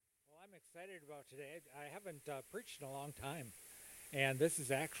excited about today. I haven't preached in a long time, and this is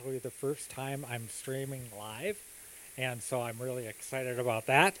actually the first time I'm streaming live, and so I'm really excited about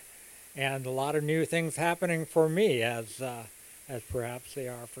that. And a lot of new things happening for me, as perhaps they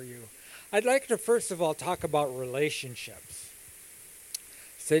are for you. I'd like to first of all talk about relationships.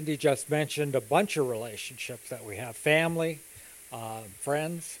 Cindy just mentioned a bunch of relationships that we have: family,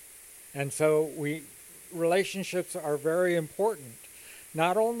 friends, and so we relationships are very important.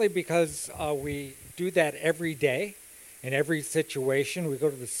 Not only because we do that every day in every situation. We go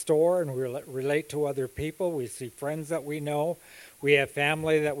to the store and we relate to other people. We see friends that we know. We have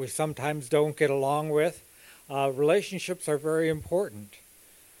family that we sometimes don't get along with. Relationships are very important.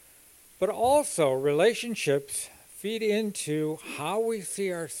 But also, relationships feed into how we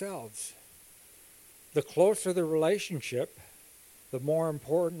see ourselves. The closer the relationship, the more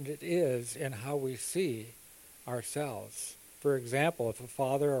important it is in how we see ourselves. For example, if a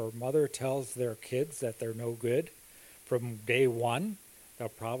father or mother tells their kids that they're no good from day one, they'll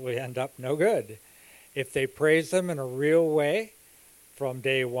probably end up no good. If they praise them in a real way from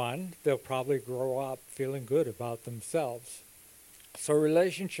day one, they'll probably grow up feeling good about themselves. So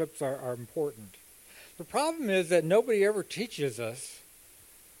relationships are important. The problem is that nobody ever teaches us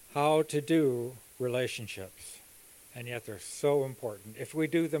how to do relationships, and yet they're so important. If we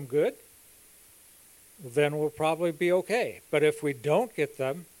do them good, then we'll probably be okay. But if we don't get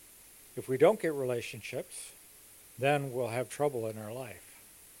them, if we don't get relationships, then we'll have trouble in our life.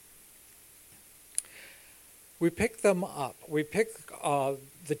 We pick them up. We pick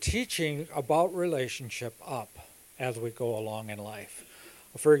the teaching about relationship up as we go along in life.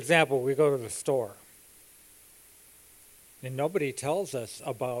 For example, we go to the store, and nobody tells us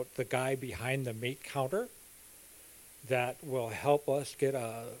about the guy behind the meat counter that will help us get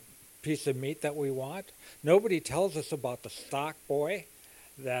a piece of meat that we want. Nobody tells us about the stock boy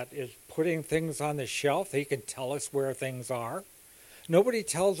that is putting things on the shelf. He can tell us where things are. Nobody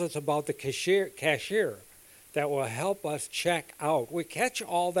tells us about the cashier that will help us check out. We catch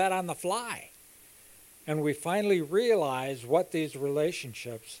all that on the fly. And we finally realize what these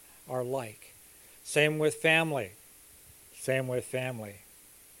relationships are like. Same with family. Same with family.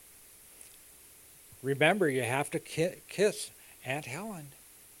 Remember, you have to kiss Aunt Helen.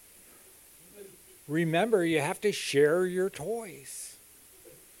 Remember, you have to share your toys.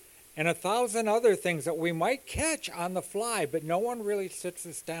 And 1,000 other things that we might catch on the fly, but no one really sits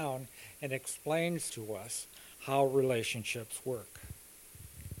us down and explains to us how relationships work.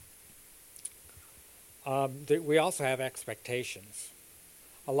 We also have expectations.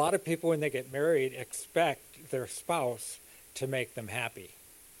 A lot of people, when they get married, expect their spouse to make them happy.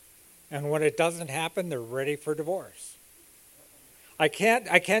 And when it doesn't happen, they're ready for divorce. I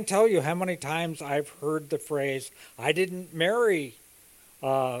can't tell you how many times I've heard the phrase, "I didn't marry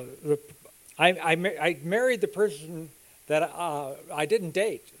I married the person that I didn't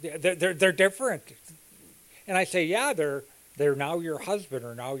date. They're different." And I say, "Yeah, they're now your husband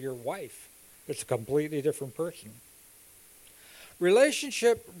or now your wife. It's a completely different person."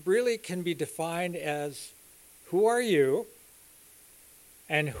 Relationship really can be defined as who are you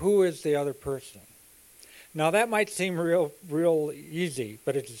and who is the other person. Now that might seem real easy,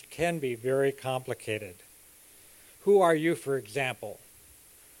 but it can be very complicated. Who are you, for example?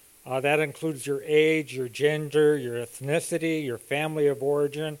 That includes your age, your gender, your ethnicity, your family of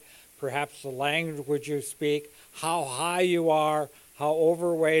origin, perhaps the language you speak, how high you are, how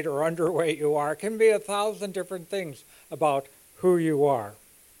overweight or underweight you are. It can be 1,000 different things about who you are.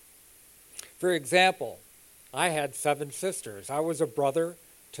 For example, I had 7 sisters. I was a brother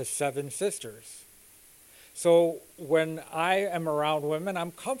to 7 sisters. So when I am around women,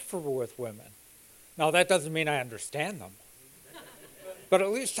 I'm comfortable with women. Now that doesn't mean I understand them, but at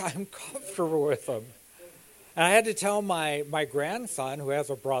least I'm comfortable with them. And I had to tell my grandson, who has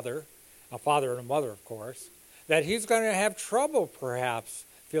a brother, a father and a mother, of course, that he's going to have trouble perhaps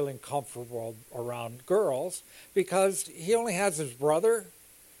feeling comfortable around girls because he only has his brother,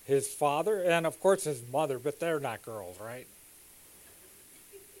 his father, and of course his mother, but they're not girls, right?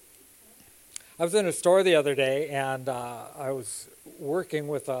 I was in a store the other day, and I was working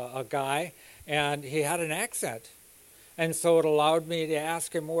with a guy, and he had an accent. And so it allowed me to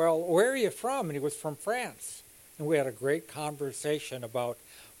ask him, "Well, where are you from?" And he was from France. And we had a great conversation about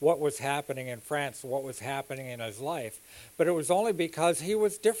what was happening in France, what was happening in his life. But it was only because he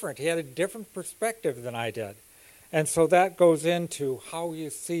was different. He had a different perspective than I did. And so that goes into how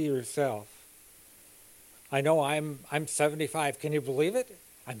you see yourself. I know I'm 75. Can you believe it?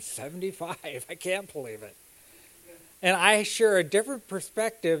 I'm 75. I can't believe it. And I share a different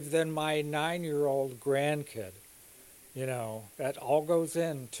perspective than my 9-year-old grandkid. That all goes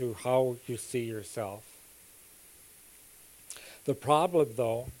into how you see yourself. The problem,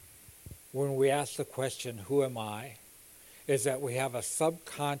 though, when we ask the question, who am I, is that we have a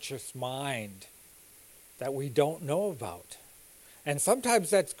subconscious mind that we don't know about. And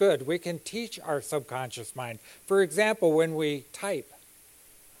sometimes that's good. We can teach our subconscious mind. For example, when we type,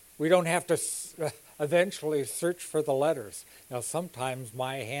 we don't have to eventually search for the letters. Now, sometimes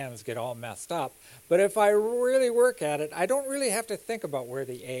my hands get all messed up, but if I really work at it, I don't really have to think about where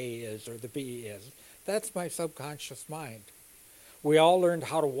the A is or the B is. That's my subconscious mind. We all learned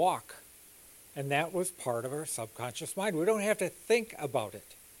how to walk, and that was part of our subconscious mind. We don't have to think about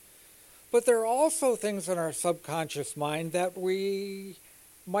it. But there are also things in our subconscious mind that we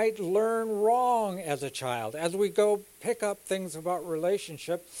might learn wrong as a child. As we go pick up things about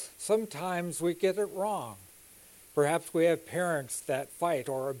relationships, sometimes we get it wrong. Perhaps we have parents that fight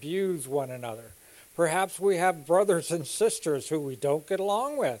or abuse one another. Perhaps we have brothers and sisters who we don't get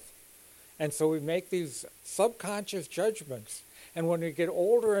along with. And so we make these subconscious judgments. And when we get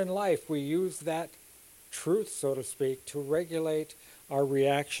older in life, we use that truth, so to speak, to regulate our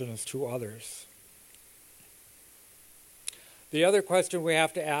reactions to others. The other question we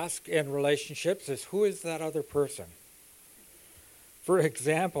have to ask in relationships is, who is that other person? For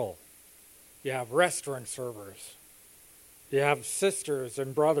example, you have restaurant servers. You have sisters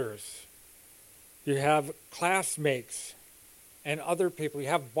and brothers. You have classmates and other people. You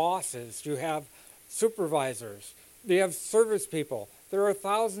have bosses. You have supervisors. You have service people. There are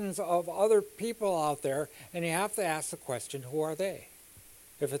thousands of other people out there, and you have to ask the question, who are they?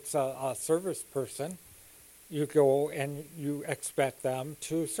 If it's a service person, you go and you expect them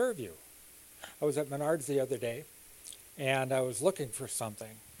to serve you. I was at Menards the other day, and I was looking for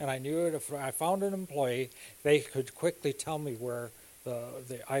something. And I knew it if I found an employee, they could quickly tell me where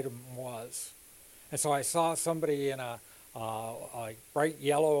the item was. And so I saw somebody in a bright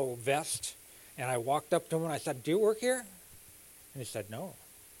yellow vest, and I walked up to him and I said, "Do you work here?" And he said, "No."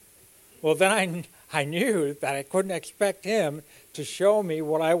 Well, then I knew that I couldn't expect him to show me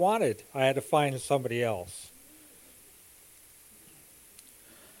what I wanted. I had to find somebody else.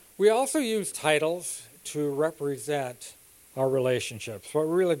 We also use titles to represent our relationships, but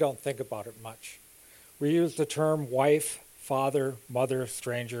we really don't think about it much. We use the term wife, father, mother,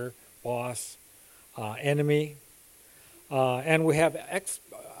 stranger, boss, enemy, and we have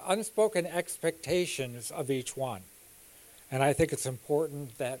unspoken expectations of each one. And I think it's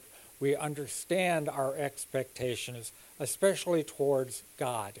important that we understand our expectations, especially towards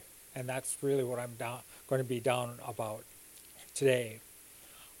God. And that's really what I'm going to be down about today.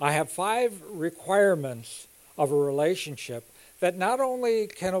 I have 5 requirements of a relationship that not only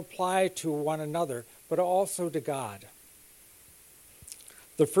can apply to one another, but also to God.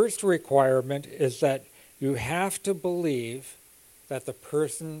 The first requirement is that you have to believe that the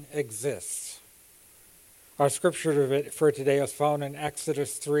person exists. Our scripture for today is found in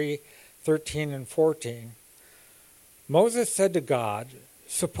Exodus 3:13 and 14. Moses said to God,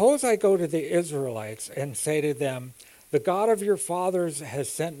 "Suppose I go to the Israelites and say to them, 'The God of your fathers has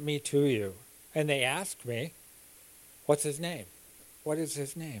sent me to you.' And they ask me, 'What's his name? What is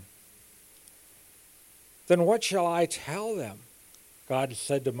his name?' Then what shall I tell them?" God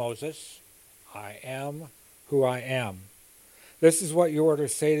said to Moses, "I am who I am. This is what you are to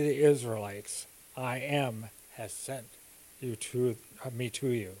say to the Israelites. I am has sent me to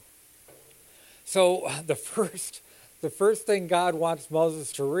you." So the first thing God wants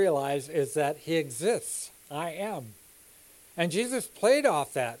Moses to realize is that he exists. I am. And Jesus played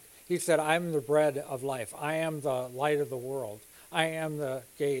off that. He said, "I'm the bread of life. I am the light of the world. I am the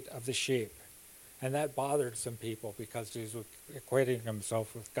gate of the sheep." And that bothered some people because he was equating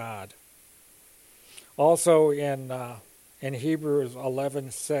himself with God. Also in Hebrews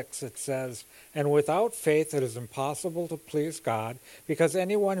 11:6 it says, "And without faith it is impossible to please God, because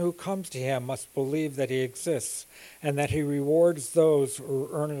anyone who comes to him must believe that he exists and that he rewards those who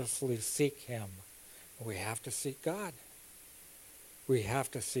earnestly seek him." We have to seek God. We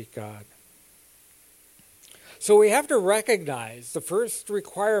have to seek God. So we have to recognize, the first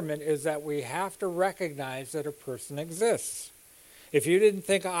requirement is that we have to recognize that a person exists. If you didn't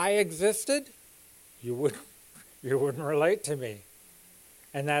think I existed, you wouldn't relate to me.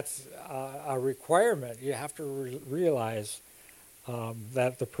 And that's a requirement. You have to realize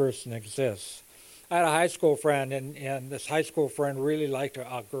that the person exists. I had a high school friend, and this high school friend really liked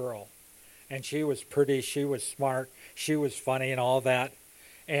a girl. And she was pretty, she was smart, she was funny and all that.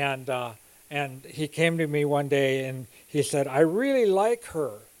 And he came to me one day and he said, "I really like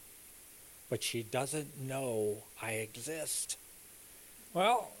her, but she doesn't know I exist."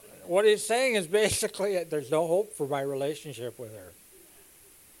 Well, what he's saying is basically there's no hope for my relationship with her.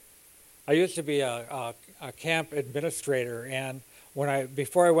 I used to be a camp administrator, and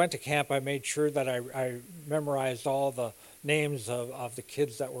before I went to camp, I made sure that I memorized all the names of the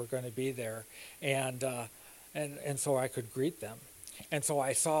kids that were going to be there, and so I could greet them. And so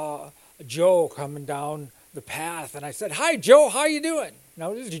I saw Joe coming down the path, and I said, "Hi, Joe, how you doing?"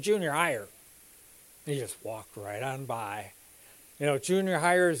 Now, this is a junior higher. And he just walked right on by. Junior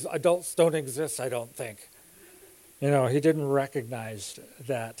hires, adults don't exist, I don't think. He didn't recognize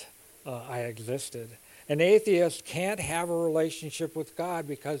that I existed. An atheist can't have a relationship with God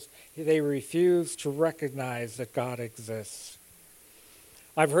because they refuse to recognize that God exists.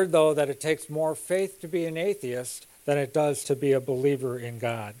 I've heard, though, that it takes more faith to be an atheist than it does to be a believer in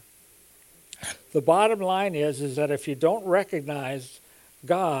God. The bottom line is that if you don't recognize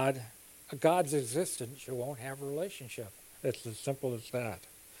God's existence, you won't have a relationship. It's as simple as that.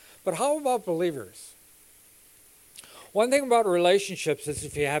 But how about believers? One thing about relationships is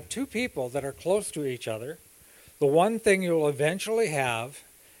if you have two people that are close to each other, the one thing you'll eventually have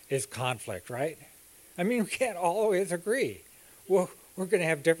is conflict, right? I mean, we can't always agree. We're going to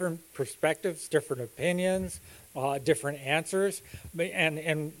have different perspectives, different opinions, different answers.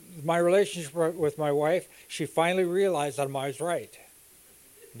 And my relationship with my wife, she finally realized that I'm always right.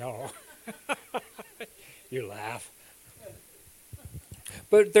 No. You laugh.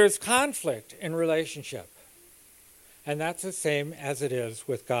 But there's conflict in relationship. And that's the same as it is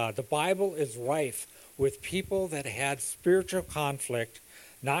with God. The Bible is rife with people that had spiritual conflict,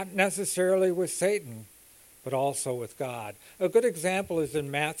 not necessarily with Satan, but also with God. A good example is in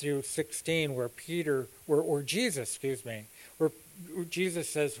Matthew 16, where Jesus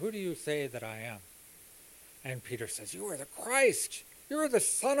says, "Who do you say that I am?" And Peter says, "You are the Christ. You are the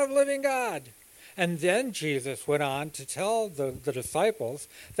Son of living God." And then Jesus went on to tell the disciples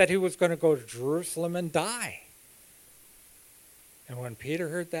that he was going to go to Jerusalem and die. And when Peter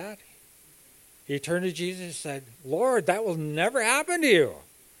heard that, he turned to Jesus and said, "Lord, that will never happen to you."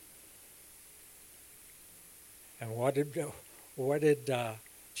 And what did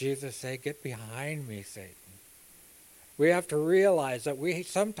Jesus say? "Get behind me, Satan." We have to realize that we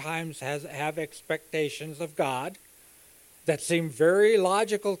sometimes have expectations of God that seem very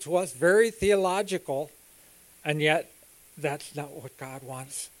logical to us, very theological, and yet that's not what God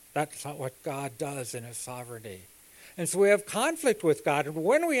wants. That's not what God does in his sovereignty. And so we have conflict with God. And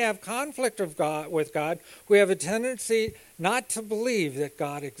when we have conflict with God, we have a tendency not to believe that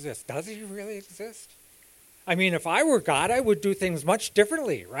God exists. Does he really exist? I mean, if I were God, I would do things much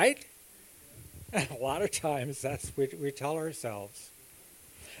differently, right? And a lot of times that's what we tell ourselves.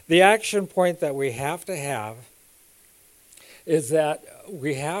 The action point that we have to have is that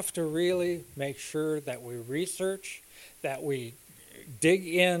we have to really make sure that we research, that we dig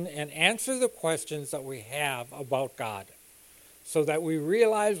in and answer the questions that we have about God, so that we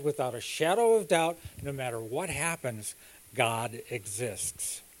realize without a shadow of doubt, no matter what happens, God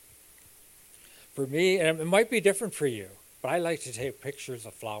exists. For me, and it might be different for you, but I like to take pictures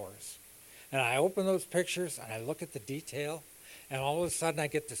of flowers. And I open those pictures and I look at the detail, and all of a sudden I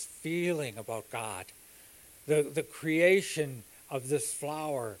get this feeling about God. The creation of this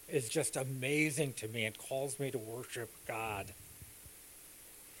flower is just amazing to me and calls me to worship God.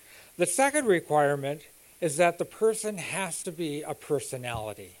 The second requirement is that the person has to be a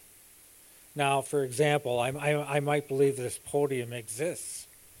personality. Now, for example, I might believe this podium exists,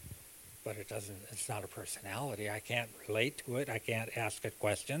 but it's not a personality. I can't relate to it. I can't ask it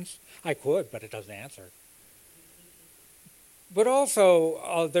questions. I could, but it doesn't answer. But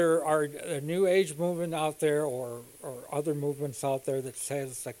also, there are a New Age movement out there or other movements out there that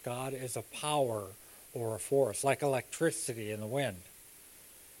says that God is a power or a force, like electricity in the wind.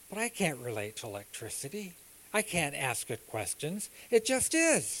 But I can't relate to electricity. I can't ask it questions. It just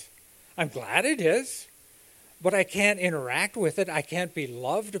is. I'm glad it is, but I can't interact with it. I can't be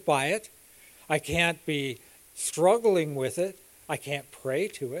loved by it. I can't be struggling with it. I can't pray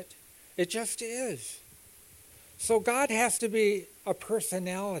to it. It just is. So God has to be a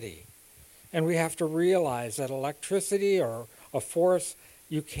personality. And we have to realize that electricity or a force,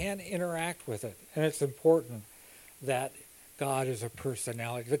 you can't interact with it. And it's important that God is a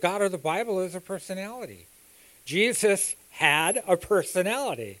personality. The God of the Bible is a personality. Jesus had a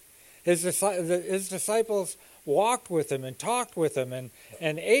personality. His disciples walked with him and talked with him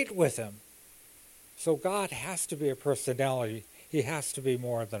and ate with him. So God has to be a personality. He has to be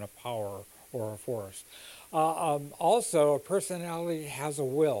more than a power or a force. Also, a personality has a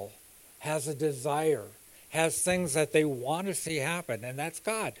will, has a desire, has things that they want to see happen, and that's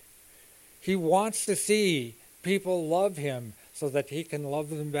God. He wants to see people love him, so that he can love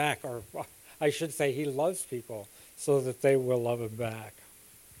them back, or I should say he loves people so that they will love him back.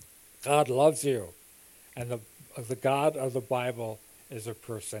 God loves you, and the God of the Bible is a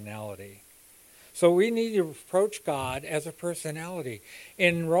personality. So we need to approach God as a personality.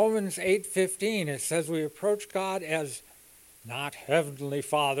 In Romans 8:15, it says we approach God as not Heavenly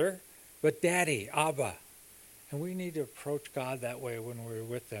Father, but Daddy, Abba. And we need to approach God that way when we're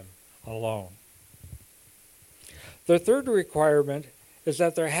with him alone. The third requirement is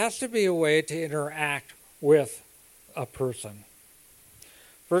that there has to be a way to interact with a person.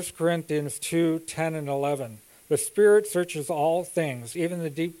 1 Corinthians 2:10 and 11. The Spirit searches all things, even the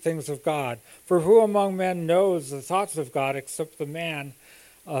deep things of God. For who among men knows the thoughts of God except the man,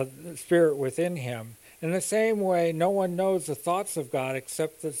 the Spirit within him? In the same way, no one knows the thoughts of God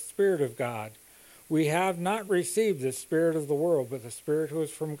except the Spirit of God. We have not received the spirit of the world, but the Spirit who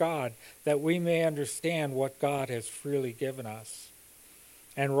is from God, that we may understand what God has freely given us.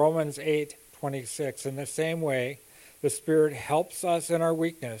 And Romans 8:26. In the same way, the Spirit helps us in our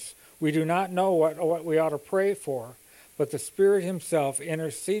weakness. We do not know what we ought to pray for, but the Spirit himself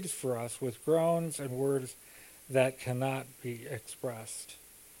intercedes for us with groans and words that cannot be expressed.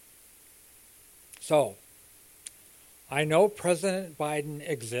 So, I know President Biden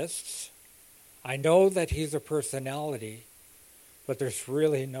exists. I know that he's a personality, but there's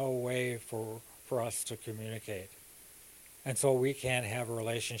really no way for us to communicate. And so we can't have a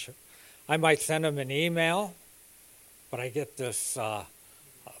relationship. I might send him an email, but I get this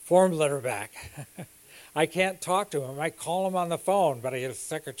form letter back. I can't talk to him. I call him on the phone, but I get a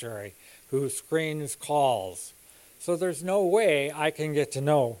secretary who screens calls. So there's no way I can get to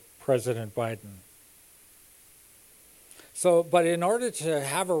know President Biden. But in order to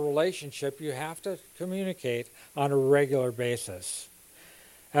have a relationship, you have to communicate on a regular basis.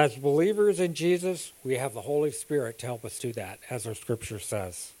 As believers in Jesus, we have the Holy Spirit to help us do that, as our scripture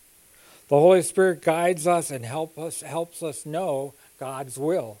says. The Holy Spirit guides us and helps us know God's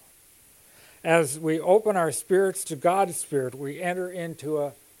will. As we open our spirits to God's Spirit, we enter into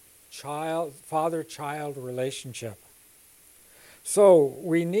a father-child relationship. So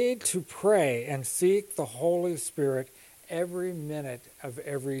we need to pray and seek the Holy Spirit every minute of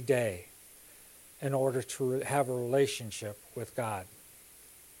every day in order to have a relationship with God.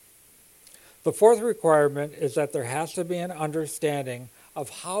 The fourth requirement is that there has to be an understanding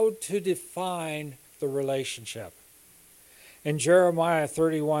of how to define the relationship. In Jeremiah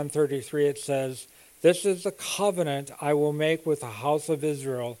 31:33 it says, "This is the covenant I will make with the house of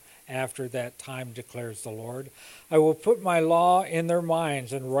Israel after that time, declares the Lord. I will put my law in their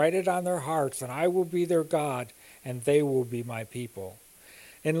minds and write it on their hearts, and I will be their God, and they will be my people."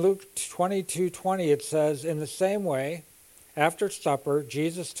 In Luke 22:20 it says, "In the same way, after supper,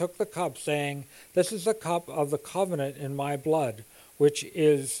 Jesus took the cup, saying, 'This is the cup of the covenant in my blood, which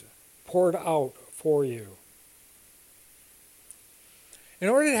is poured out for you.'" In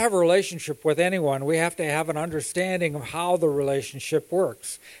order to have a relationship with anyone, we have to have an understanding of how the relationship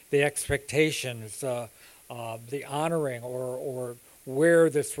works, the expectations, the honoring, or where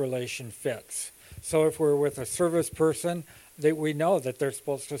this relation fits. So if we're with a service person, we know that they're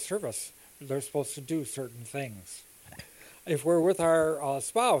supposed to serve us. They're supposed to do certain things. If we're with our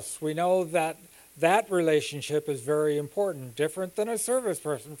spouse, we know that that relationship is very important, different than a service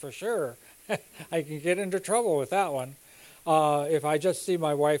person for sure. I can get into trouble with that one if I just see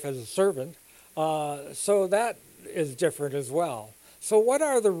my wife as a servant. So that is different as well. So what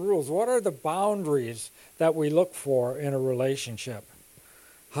are the rules? What are the boundaries that we look for in a relationship?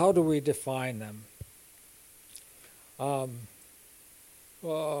 How do we define them?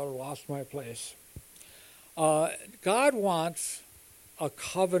 Lost my place. God wants a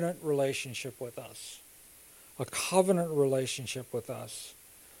covenant relationship with us. A covenant relationship with us.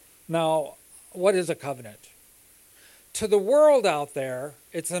 Now, what is a covenant? To the world out there,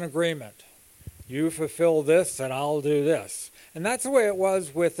 it's an agreement. You fulfill this and I'll do this. And that's the way it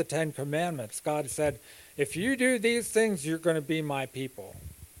was with the Ten Commandments. God said, if you do these things, you're going to be my people.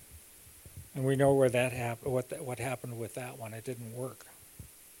 And we know where that happened. What happened with that one? It didn't work.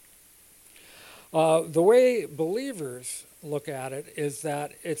 The way believers look at it is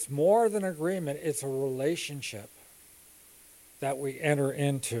that it's more than agreement. It's a relationship that we enter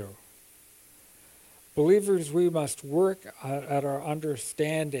into. Believers, we must work at our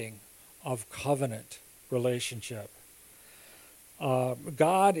understanding of covenant relationship.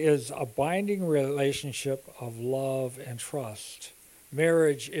 God is a binding relationship of love and trust.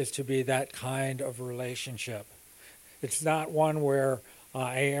 Marriage is to be that kind of relationship. It's not one where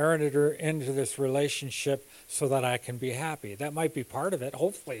I enter into this relationship so that I can be happy. That might be part of it.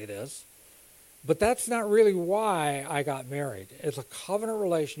 Hopefully it is. But that's not really why I got married. It's a covenant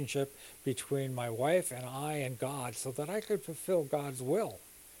relationship between my wife and I and God so that I could fulfill God's will.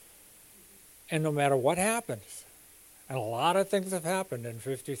 And no matter what happens, and a lot of things have happened in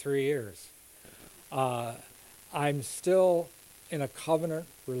 53 years, I'm still in a covenant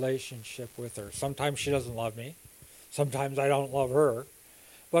relationship with her. Sometimes she doesn't love me. Sometimes I don't love her.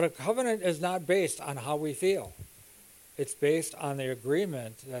 But a covenant is not based on how we feel. It's based on the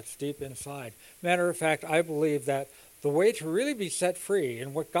agreement that's deep inside. Matter of fact, I believe that the way to really be set free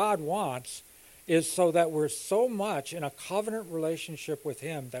and what God wants is so that we're so much in a covenant relationship with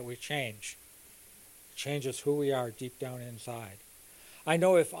Him that we change. It changes who we are deep down inside. I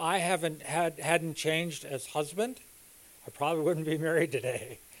know if I hadn't changed as husband, I probably wouldn't be married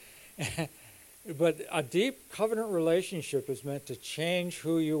today. But a deep covenant relationship is meant to change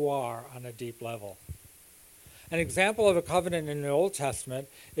who you are on a deep level. An example of a covenant in the Old Testament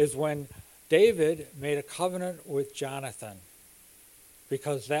is when David made a covenant with Jonathan,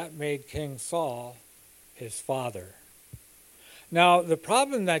 because that made King Saul his father. Now, the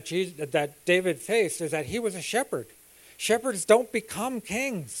problem that David faced is that he was a shepherd. Shepherds don't become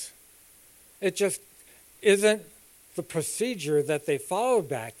kings. It just isn't the procedure that they followed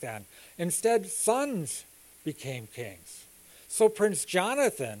back then. Instead, sons became kings. So Prince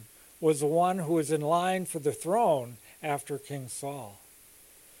Jonathan was the one who was in line for the throne after King Saul.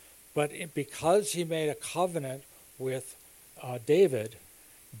 But because he made a covenant with David,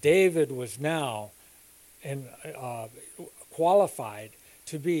 David was now qualified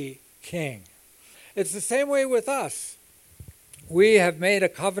to be king. It's the same way with us. We have made a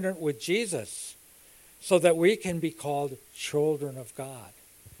covenant with Jesus so that we can be called children of God.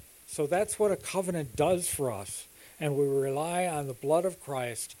 So that's what a covenant does for us. And we rely on the blood of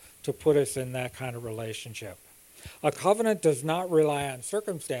Christ to put us in that kind of relationship. A covenant does not rely on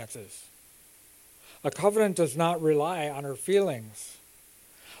circumstances. A covenant does not rely on our feelings.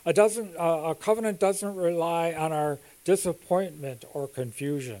 A covenant doesn't rely on our disappointment or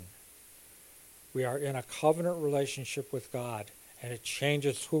confusion. We are in a covenant relationship with God, and it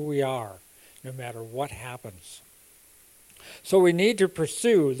changes who we are no matter what happens. So we need to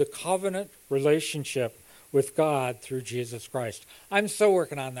pursue the covenant relationship with God through Jesus Christ. I'm still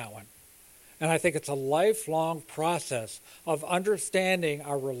working on that one. And I think it's a lifelong process of understanding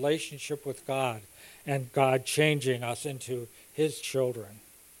our relationship with God and God changing us into His children.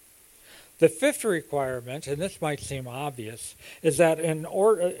 The fifth requirement, and this might seem obvious, is that in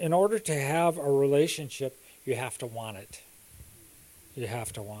order to have a relationship, you have to want it. You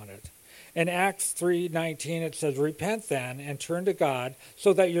have to want it. In Acts 3:19 it says, "Repent then and turn to God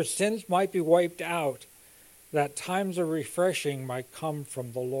so that your sins might be wiped out, that times of refreshing might come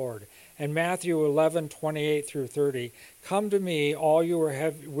from the Lord." And Matthew 11:28 through 30, "Come to me, all you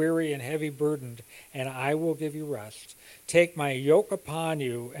are weary and heavy burdened, and I will give you rest. Take my yoke upon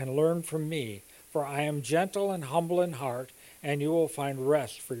you and learn from me, for I am gentle and humble in heart, and you will find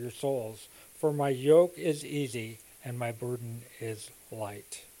rest for your souls. For my yoke is easy and my burden is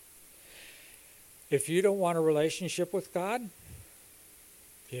light." If you don't want a relationship with God,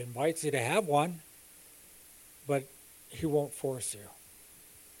 He invites you to have one, but He won't force you.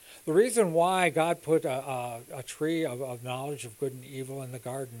 The reason why God put a tree of knowledge of good and evil in the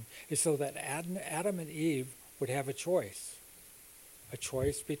garden is so that Adam and Eve would have a choice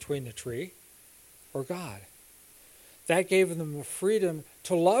between the tree or God. That gave them the freedom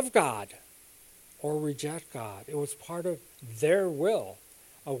to love God or reject God. It was part of their will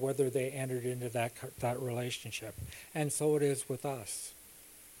of whether they entered into that relationship. And so it is with us.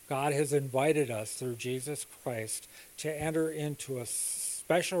 God has invited us through Jesus Christ to enter into a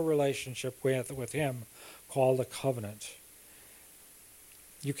special relationship with Him called a covenant.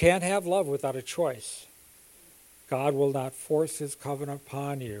 You can't have love without a choice. God will not force His covenant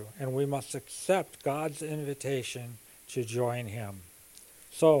upon you, and we must accept God's invitation to join Him.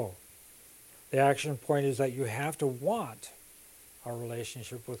 So, the action point is that you have to want a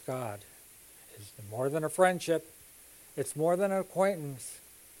relationship with God. It's more than a friendship. It's more than an acquaintance.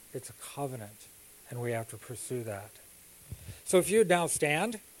 It's a covenant, and we have to pursue that. So if you would now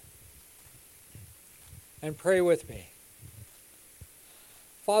stand and pray with me.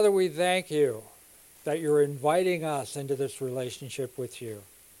 Father, we thank you that you're inviting us into this relationship with you.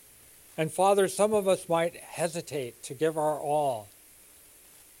 And Father, some of us might hesitate to give our all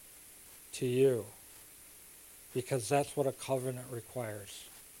to you, because that's what a covenant requires.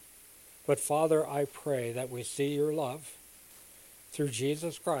 But Father, I pray that we see your love through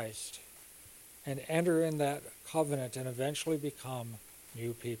Jesus Christ and enter in that covenant and eventually become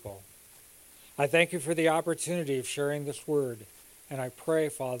new people. I thank you for the opportunity of sharing this word, And I pray,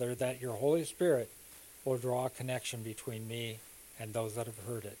 Father, that your Holy Spirit will draw a connection between me and those that have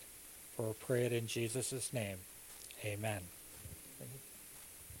heard it. For I pray it in Jesus' name. Amen.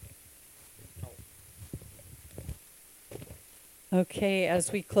 Okay,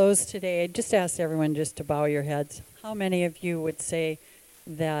 as we close today, I just ask everyone just to bow your heads. How many of you would say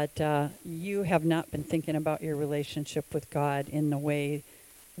that you have not been thinking about your relationship with God in the way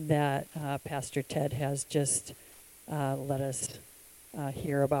that Pastor Ted has just let us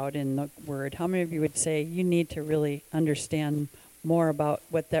hear about in the Word? How many of you would say you need to really understand more about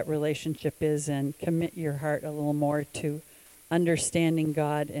what that relationship is and commit your heart a little more to understanding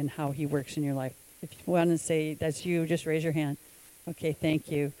God and how He works in your life? If you want to say that's you, just raise your hand. Okay,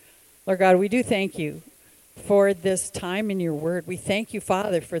 thank you. Lord God, we do thank you for this time in your word. We thank you,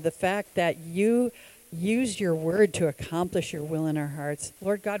 Father, for the fact that you use your word to accomplish your will in our hearts.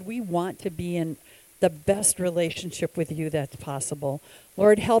 Lord God, we want to be in the best relationship with you that's possible.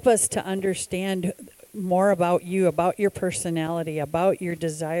 Lord, help us to understand more about you, about your personality, about your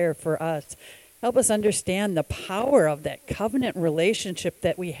desire for us. Help us understand the power of that covenant relationship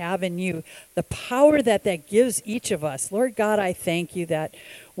that we have in you, the power that gives each of us. Lord God, I thank you that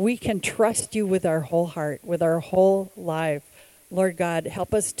we can trust you with our whole heart, with our whole life. Lord God,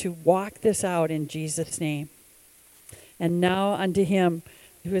 help us to walk this out in Jesus' name. And now unto him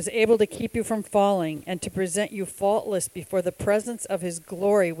who is able to keep you from falling and to present you faultless before the presence of his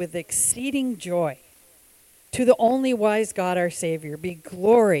glory with exceeding joy. To the only wise God, our Savior, be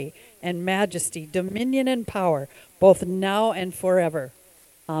glory and majesty, dominion and power, both now and forever.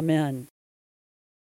 Amen.